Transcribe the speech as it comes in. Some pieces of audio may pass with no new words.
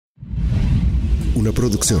una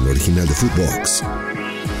producción original de Footbox.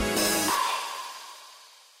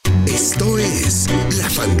 Esto es La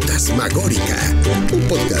Fantasmagórica, un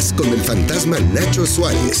podcast con el fantasma Nacho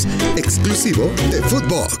Suárez, exclusivo de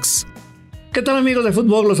Footbox. ¿Qué tal, amigos de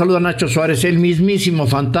Fútbol? Los saluda Nacho Suárez, el mismísimo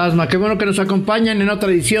fantasma. Qué bueno que nos acompañan en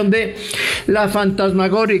otra edición de La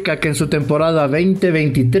Fantasmagórica, que en su temporada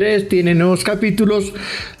 2023 tiene nuevos capítulos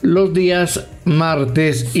los días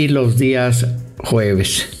martes y los días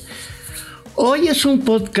jueves. Hoy es un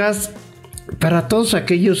podcast para todos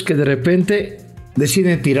aquellos que de repente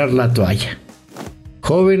deciden tirar la toalla.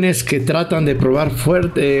 Jóvenes que tratan de probar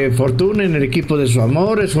fortuna en el equipo de sus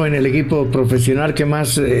amores o en el equipo profesional que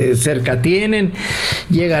más cerca tienen.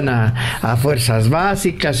 Llegan a fuerzas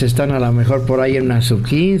básicas, están a lo mejor por ahí en una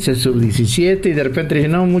sub-15, sub-17 y de repente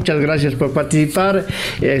dicen, no, muchas gracias por participar,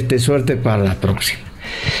 suerte para la próxima.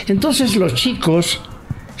 Entonces los chicos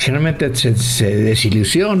generalmente se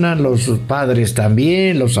desilusionan, los padres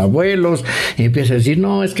también, los abuelos, y empiezan a decir,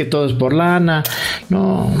 no, es que todo es por lana.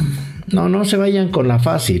 No se vayan con la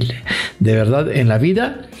fácil. De verdad, en la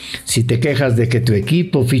vida, si te quejas de que tu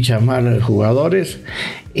equipo ficha mal jugadores,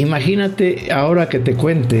 imagínate ahora que te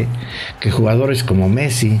cuente que jugadores como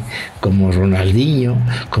Messi, como Ronaldinho,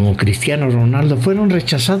 como Cristiano Ronaldo fueron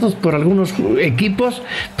rechazados por algunos equipos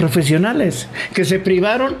profesionales que se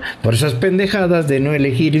privaron por esas pendejadas de no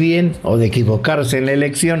elegir bien o de equivocarse en la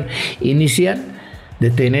elección inicial de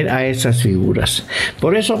tener a esas figuras.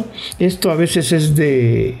 Por eso, esto a veces es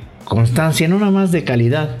de constancia, no nada más de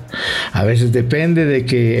calidad. A veces depende de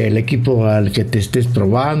que el equipo al que te estés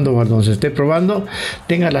probando o al donde se esté probando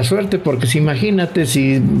tenga la suerte, porque si imagínate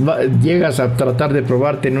si llegas a tratar de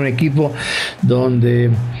probarte en un equipo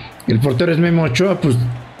donde el portero es Memo Ochoa, pues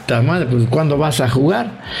madre, pues ¿cuándo vas a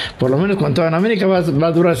jugar? Por lo menos cuando en América va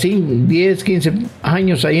a durar 10, 15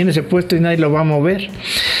 años ahí en ese puesto y nadie lo va a mover.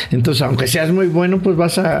 Entonces, aunque seas muy bueno, pues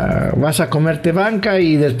vas a comerte banca,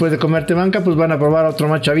 y después de comerte banca, pues van a probar a otro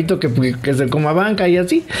más chavito que se coma banca, y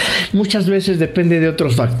así. Muchas veces depende de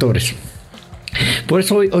otros factores. Por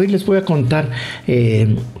eso hoy les voy a contar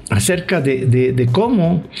acerca de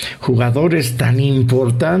cómo jugadores tan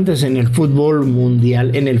importantes en el fútbol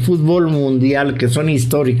mundial, que son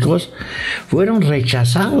históricos, fueron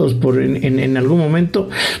rechazados en algún momento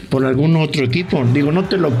por algún otro equipo. Digo, no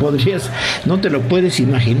te lo puedes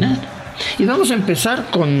imaginar. Y vamos a empezar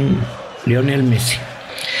con Lionel Messi.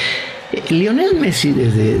 Lionel Messi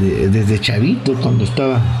desde chavito, cuando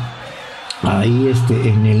estaba ahí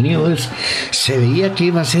en el Newell's, se veía que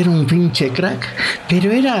iba a ser un pinche crack, pero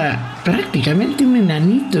era prácticamente un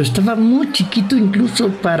enanito, estaba muy chiquito incluso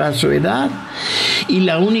para su edad, y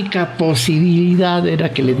la única posibilidad era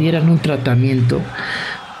que le dieran un tratamiento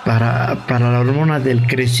para la hormona del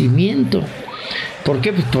crecimiento. ¿Por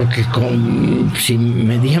qué? Pues porque si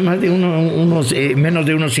medía más de menos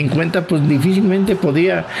de 1.50, pues difícilmente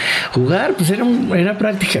podía jugar, pues era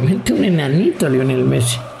prácticamente un enanito Lionel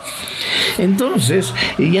Messi. Entonces,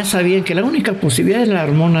 ya sabían que la única posibilidad era la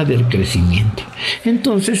hormona del crecimiento.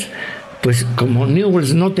 Entonces, pues como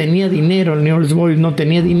Newell's no tenía dinero, el Newell's Boys no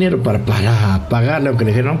tenía dinero para pagarle, aunque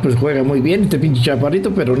le dijeron, pues juega muy bien este pinche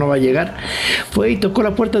chaparrito, pero no va a llegar. Fue y tocó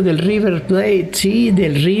la puerta del River Plate, sí,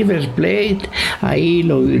 del River Plate. Ahí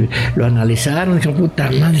lo analizaron, dijeron, puta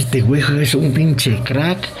madre, este güey es un pinche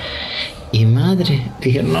crack. Y madre,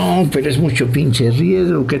 dije, no, pero es mucho pinche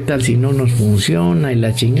riesgo, ¿qué tal si no nos funciona y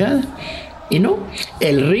la chingada? Y no,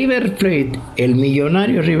 el River Plate, el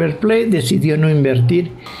millonario River Plate, decidió no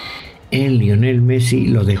invertir en Lionel Messi,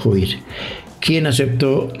 lo dejó ir. ¿Quién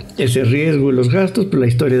aceptó ese riesgo y los gastos? Pues la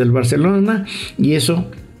historia del Barcelona, y esa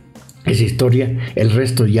historia, el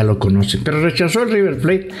resto ya lo conocen. Pero rechazó el River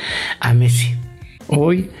Plate a Messi.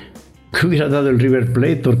 Hoy, ¿qué hubiera dado el River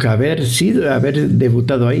Plate porque haber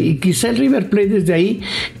debutado ahí? Y quizá el River Plate desde ahí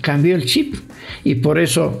cambió el chip, y por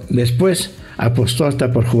eso después apostó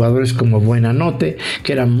hasta por jugadores como Buenanote,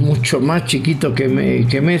 que era mucho más chiquito que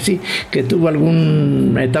Messi, que tuvo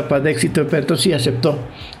alguna etapa de éxito, pero entonces sí aceptó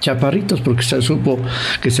chaparritos porque se supo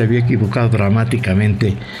que se había equivocado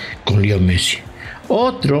dramáticamente con Leo Messi.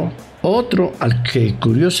 Otro al que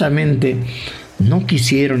curiosamente no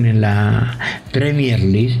quisieron en la Premier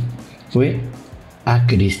League fue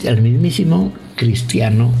al mismísimo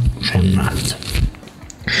Cristiano Ronaldo.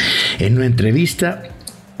 En una entrevista,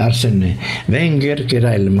 Arsene Wenger, que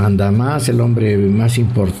era el mandamás, el hombre más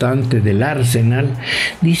importante del Arsenal,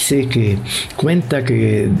 cuenta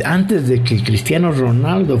que antes de que Cristiano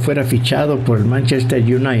Ronaldo fuera fichado por el Manchester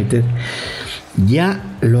United, ya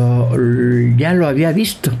lo había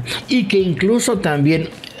visto, y que incluso también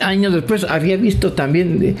años después había visto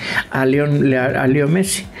también a Leo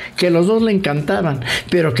Messi, que los dos le encantaban,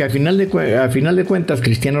 pero que a final de cuentas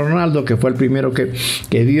Cristiano Ronaldo, que fue el primero que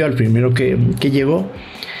vio, el primero que llegó,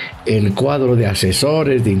 el cuadro de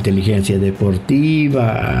asesores de inteligencia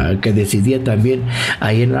deportiva que decidía también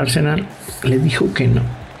ahí en el Arsenal, le dijo que no,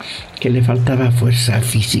 que le faltaba fuerza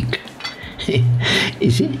física.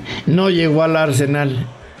 Y sí, no llegó al Arsenal,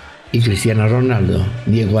 y Cristiano Ronaldo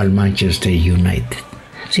llegó al Manchester United.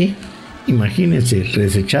 Sí, imagínense,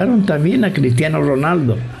 desecharon también a Cristiano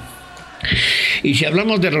Ronaldo. Y si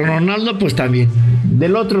hablamos de Ronaldo, pues también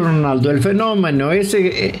del otro Ronaldo, el fenómeno,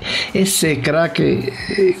 ese crack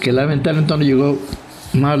que lamentablemente no llegó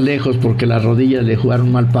más lejos porque las rodillas le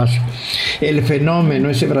jugaron mal paso. El fenómeno,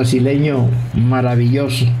 ese brasileño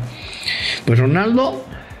maravilloso. Pues Ronaldo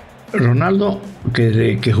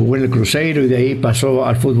que jugó en el Cruzeiro y de ahí pasó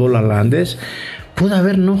al fútbol holandés, pudo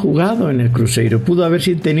haber no jugado en el Cruzeiro, pudo haber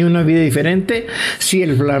tenido una vida diferente si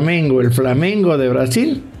el Flamengo de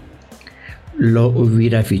Brasil lo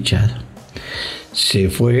hubiera fichado. Se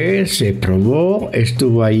fue, se probó,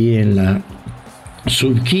 estuvo ahí en la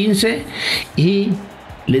sub-15 y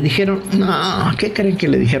le dijeron, no, ¿qué creen que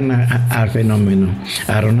le dijeron al fenómeno,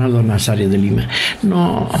 a Ronaldo Nazario de Lima?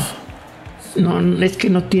 No, es que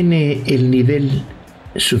no tiene el nivel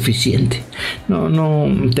suficiente. No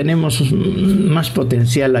tenemos más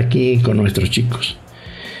potencial aquí con nuestros chicos.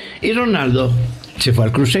 Y Ronaldo se fue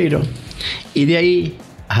al Cruzeiro y de ahí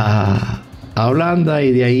a Holanda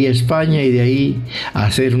y de ahí a España y de ahí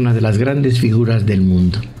a ser una de las grandes figuras del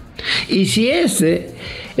mundo. Y si ese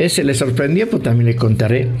le sorprendió, pues también le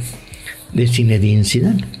contaré de Zinedine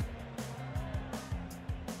Zidane.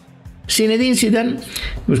 Zinedine Zidane,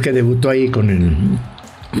 pues que debutó ahí con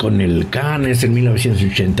el Cannes en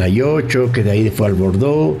 1988, que de ahí fue al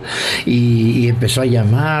Bordeaux y empezó a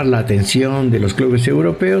llamar la atención de los clubes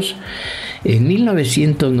europeos. En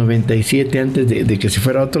 1997, antes de que se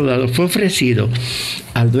fuera a otro lado, fue ofrecido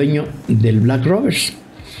al dueño del Black Rovers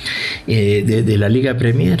de la Liga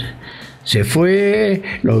Premier. Se fue,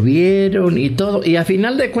 lo vieron y todo, y a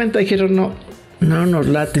final de cuentas dijeron no nos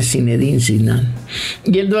late Zinedine Zidane.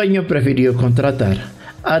 Y el dueño prefirió contratar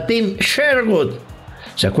a Tim Sherwood.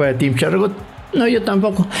 ¿Se acuerda de Tim Sherwood? No, yo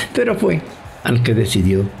tampoco, pero fue al que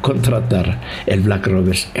decidió contratar el Black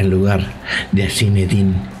Rovers en lugar de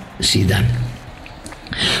Zinedine Zidane.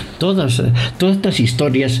 Todas estas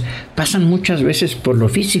historias pasan muchas veces por lo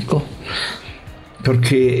físico,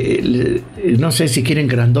 porque no sé si quieren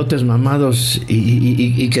grandotes mamados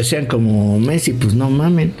y que sean como Messi, pues no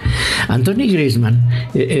mamen. Antoine Griezmann,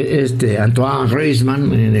 el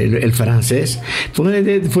francés, fue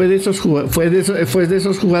de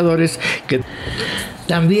esos jugadores que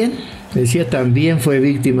también fue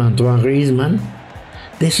víctima Antoine Griezmann,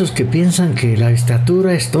 de esos que piensan que la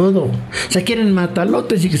estatura es todo. O sea, quieren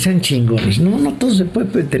matalotes y que sean chingones. No todo se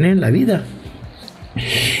puede tener en la vida.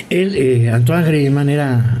 Antoine Griezmann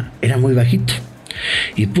era muy bajito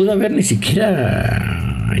y pudo haber ni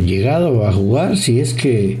siquiera llegado a jugar si es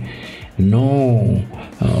que no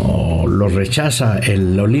lo rechaza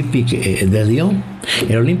el Olympique de Lyon.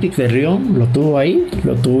 El Olympique de Lyon lo tuvo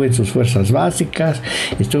en sus fuerzas básicas,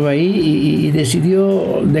 estuvo ahí y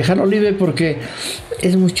decidió dejarlo libre porque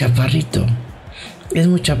es muy chaparrito,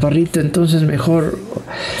 entonces mejor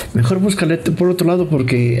búscale por otro lado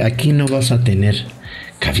porque aquí no vas a tener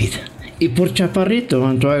cabida. Y por chaparrito,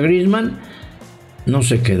 Antoine Griezmann no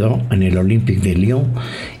se quedó en el Olympique de Lyon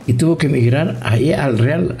y tuvo que emigrar ahí al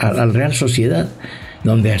Real Sociedad,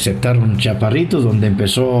 donde aceptaron chaparritos, donde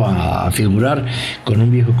empezó a figurar con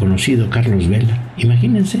un viejo conocido, Carlos Vela.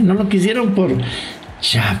 Imagínense, no lo quisieron por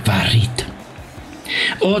chaparrito.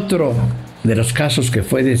 Otro de los casos que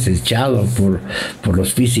fue desechado por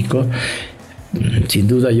los físicos, sin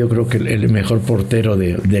duda yo creo que el mejor portero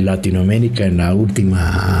de Latinoamérica en las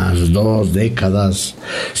últimas 2 décadas,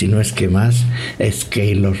 si no es que más, es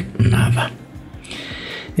Keylor Nava.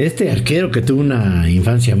 Este arquero que tuvo una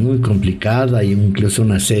infancia muy complicada y incluso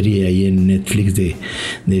una serie ahí en Netflix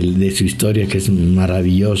de su historia que es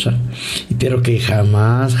maravillosa, pero que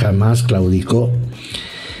jamás claudicó,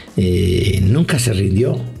 nunca se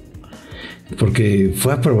rindió, porque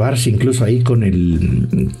fue a probarse incluso ahí con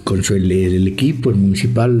el equipo, el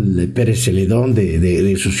municipal de Pérez Celedón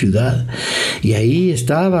de su ciudad, y ahí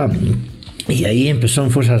estaba. Y ahí empezó en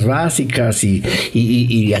fuerzas básicas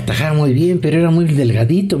y atajaba muy bien, pero era muy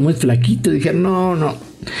delgadito, muy flaquito. Dijeron, no,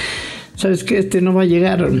 ¿sabes qué? Este no va a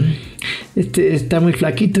llegar. Este está muy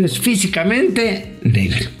flaquito, es físicamente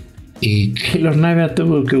débil. Y Keylor Nava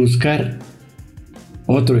tuvo que buscar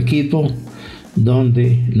otro equipo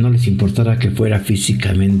donde no les importara que fuera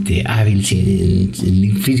físicamente hábil,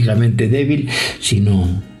 físicamente débil,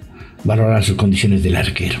 sino valorar sus condiciones del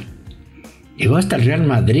arquero. Llegó hasta el Real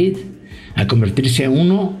Madrid a convertirse en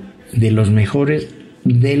uno de los mejores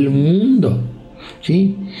del mundo,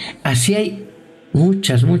 ¿sí? Así hay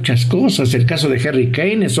muchas cosas. El caso de Harry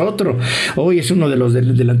Kane es otro. Hoy es uno de los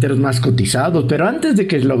delanteros más cotizados, pero antes de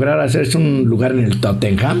que lograra hacerse un lugar en el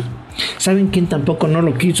Tottenham, ¿saben quién tampoco no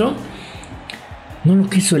lo quiso? No lo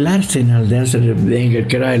quiso el Arsenal de Arsene Wenger,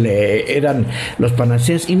 que eran los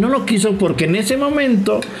panaceas, y no lo quiso porque en ese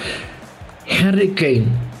momento Harry Kane,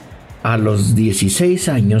 a los 16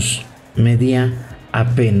 años, medía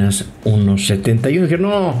apenas 1.71. Dije,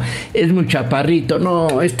 no, es muy chaparrito,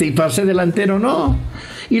 no, y para ser delantero, no.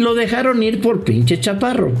 Y lo dejaron ir por pinche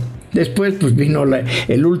chaparro. Después, pues vino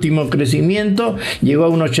el último crecimiento, llegó a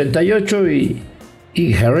 1.88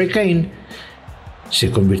 y Harry Kane se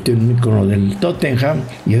convirtió en un ícono del Tottenham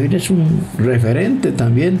y hoy es un referente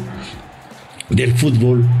también del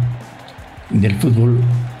fútbol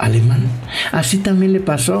alemán. Así también le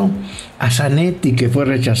pasó a Zanetti, que fue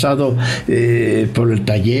rechazado por el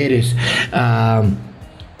Talleres, a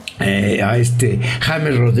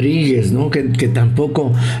James Rodríguez, ¿no? que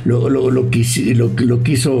tampoco lo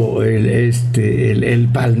quiso el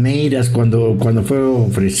Palmeiras cuando fue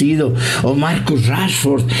ofrecido, o Marcus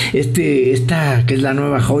Rashford, que es la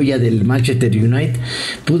nueva joya del Manchester United,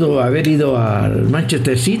 pudo haber ido al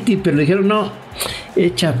Manchester City, pero le dijeron no,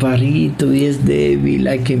 es chaparrito y es débil,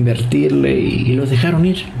 hay que invertirle, y lo dejaron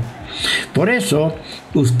ir. Por eso,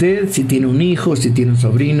 usted, si tiene un hijo, si tiene un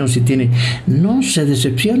sobrino, no se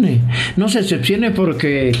decepcione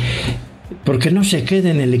porque no se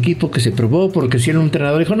quede en el equipo que se probó, porque si el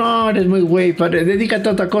entrenador dijo, no, eres muy güey, dedícate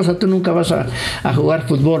a otra cosa, tú nunca vas a jugar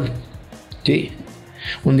fútbol. Sí.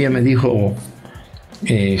 Un día me dijo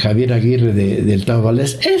Javier Aguirre del Tavo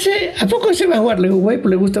Valdés, ¿a poco se va a jugar? Le digo, güey, pues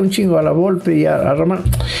le gusta un chingo a la Volpe y a Román.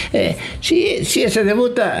 Si ese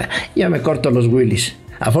debuta, ya me corto los Willys.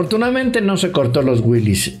 Afortunadamente no se cortó los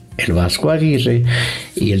Willys el Vasco Aguirre,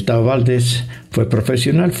 y el Tavo Valdés fue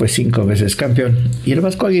profesional, fue 5 veces campeón, y el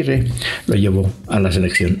Vasco Aguirre lo llevó a la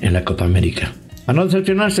selección en la Copa América. A no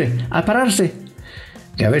decepcionarse, a pararse,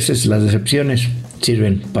 que a veces las decepciones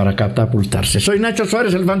sirven para catapultarse. Soy Nacho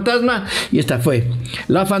Suárez, el fantasma, y esta fue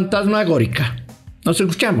La Fantasmagórica. Nos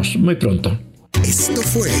escuchamos muy pronto. Esto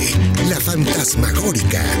fue La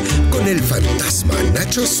Fantasmagórica con el fantasma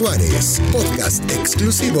Nacho Suárez, podcast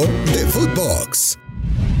exclusivo de Footbox.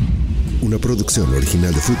 Una producción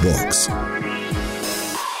original de Footbox.